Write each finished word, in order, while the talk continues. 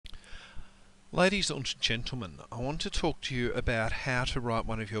Ladies and gentlemen, I want to talk to you about how to write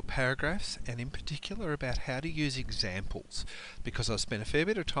one of your paragraphs, and in particular about how to use examples, because I've spent a fair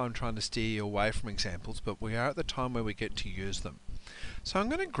bit of time trying to steer you away from examples, but we are at the time where we get to use them. So I'm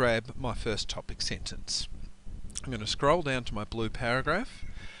going to grab my first topic sentence. I'm going to scroll down to my blue paragraph,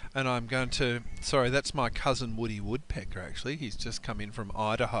 and I'm going to, sorry, that's my cousin Woody Woodpecker actually, he's just come in from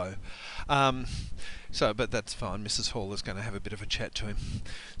Idaho. But that's fine, Mrs. Hall is going to have a bit of a chat to him.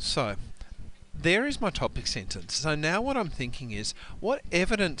 So, there is my topic sentence. So now what I'm thinking is, what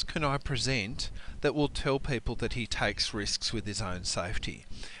evidence can I present that will tell people that he takes risks with his own safety?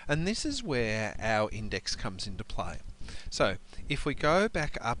 And this is where our index comes into play. So if we go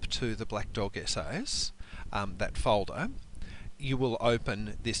back up to the Black Dog Essays, that folder, you will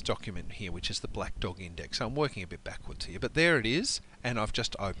open this document here, which is the Black Dog Index. So I'm working a bit backwards here, but there it is, and I've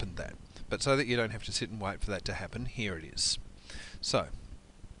just opened that. But so that you don't have to sit and wait for that to happen, here it is. So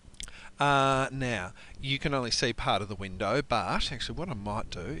now, you can only see part of the window, but actually what I might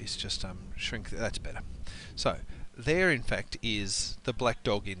do is just shrink that's better. So, there in fact is the Black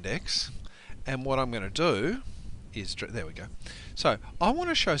Dog Index, and what I'm going to do is, there we go. So, I want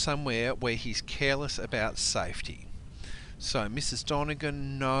to show somewhere where he's careless about safety. So, Mrs.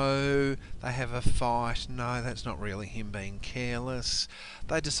 Donegan, no. They have a fight, no, that's not really him being careless.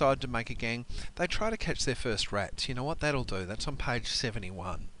 They decide to make a gang. They try to catch their first rats. You know what, that'll do. That's on page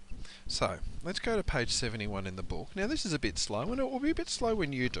 71. So, let's go to page 71 in the book. Now this is a bit slow, and it will be a bit slow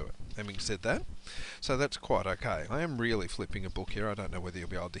when you do it, having said that. So that's quite okay. I am really flipping a book here. I don't know whether you'll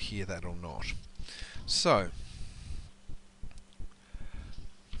be able to hear that or not. So,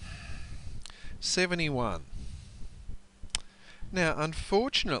 71. Now,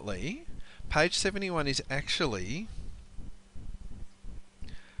 unfortunately, page 71 is actually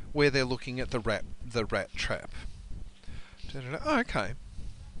where they're looking at the rat trap. Oh, okay.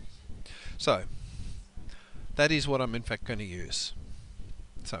 So, that is what I'm in fact going to use.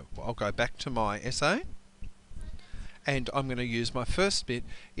 So, I'll go back to my essay, and I'm going to use my first bit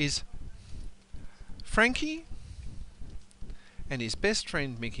is Frankie and his best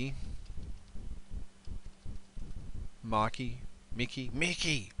friend Mickey,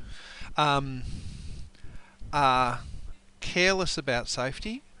 Mickey, are careless about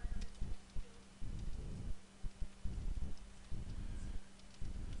safety.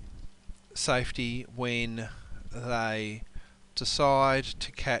 When they decide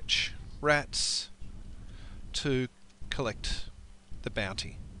to catch rats to collect the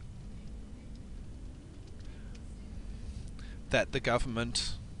bounty that the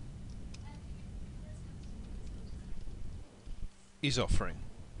government is offering.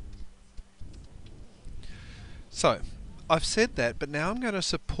 So, I've said that, but now I'm going to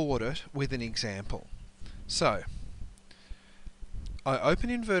support it with an example. So, I open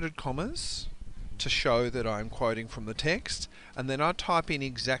inverted commas to show that I'm quoting from the text, and then I type in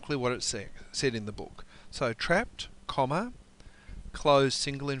exactly what it said in the book. So trapped, comma, close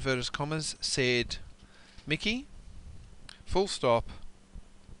single inverted commas, said Mickey, full stop,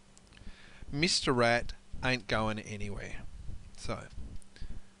 Mr. Rat ain't going anywhere. So,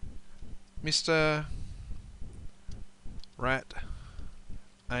 Mr. Rat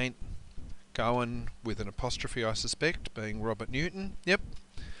ain't going, with an apostrophe I suspect, being Robert Newton, yep,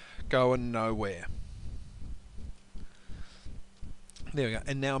 going nowhere. There we go,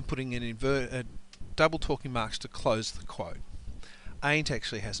 and now I'm putting in double talking marks to close the quote. Ain't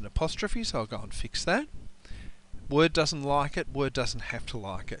actually has an apostrophe, so I'll go and fix that. Word doesn't like it, Word doesn't have to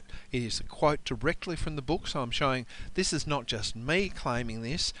like it. It is a quote directly from the book, so I'm showing this is not just me claiming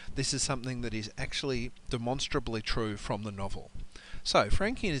this is something that is actually demonstrably true from the novel. So,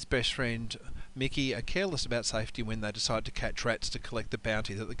 Frankie and his best friend Mickey are careless about safety when they decide to catch rats to collect the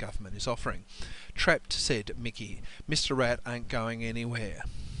bounty that the government is offering. Trapped, said Mickey, Mr. Rat ain't going anywhere.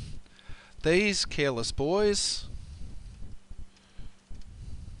 These careless boys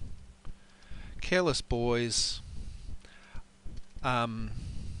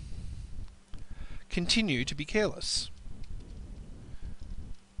continue to be careless.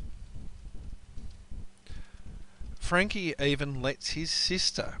 Frankie even lets his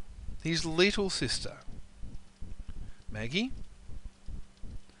sister, his little sister, Maggie,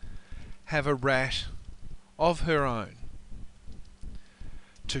 have a rat of her own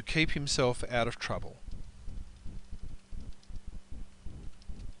to keep himself out of trouble.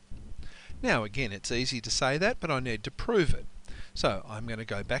 Now again, it's easy to say that, but I need to prove it. So I'm going to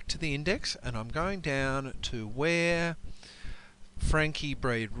go back to the index, and I'm going down to where Frankie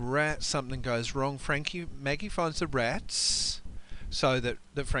breed rat, something goes wrong. Maggie finds the rats so that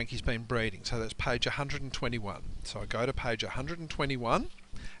Frankie's been breeding. So that's page 121. So I go to page 121,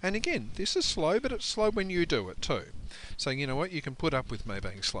 And again, this is slow, but it's slow when you do it too. So you know what, you can put up with me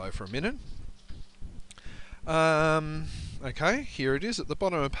being slow for a minute. Okay, here it is at the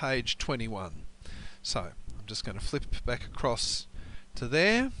bottom of page 21. So I'm just going to flip back across to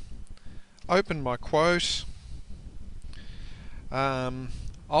there, open my quote. I'll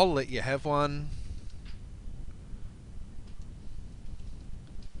let you have one.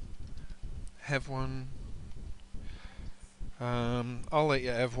 I'll let you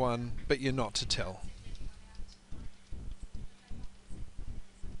have one, but you're not to tell.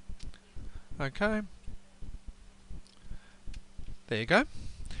 Okay. There you go.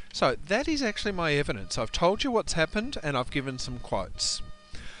 So that is actually my evidence. I've told you what's happened and I've given some quotes.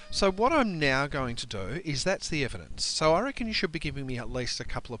 So what I'm now going to do is that's the evidence. So I reckon you should be giving me at least a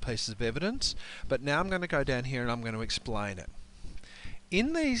couple of pieces of evidence, but now I'm going to go down here and I'm going to explain it.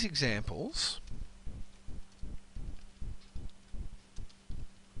 In these examples,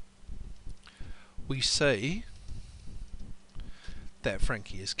 we see that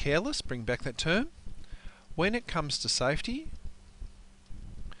Frankie is careless, bring back that term. When it comes to safety,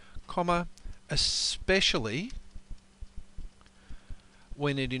 comma, especially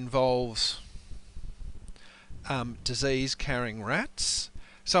when it involves disease-carrying rats.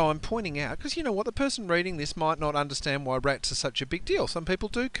 So I'm pointing out, because you know what, the person reading this might not understand why rats are such a big deal. Some people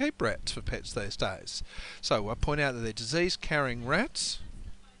do keep rats for pets these days. So I point out that they're disease-carrying rats,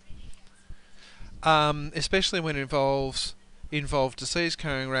 especially when it involve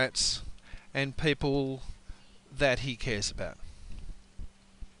disease-carrying rats and people that he cares about.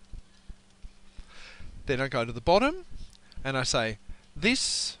 Then I go to the bottom and I say,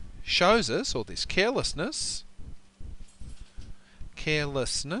 this shows us, or this carelessness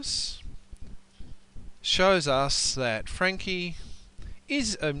shows us that Frankie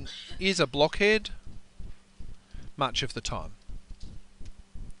is a blockhead much of the time.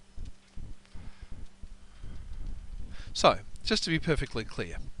 So, just to be perfectly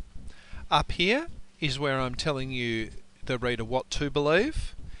clear, up here is where I'm telling you, the reader, what to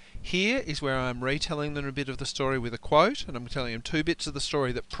believe. Here is where I'm retelling them a bit of the story with a quote, and I'm telling them 2 bits of the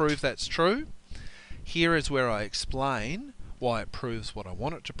story that prove that's true. Here is where I explain why it proves what I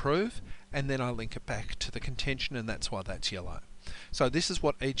want it to prove, and then I link it back to the contention, and that's why that's yellow. So this is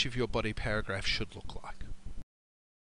what each of your body paragraphs should look like.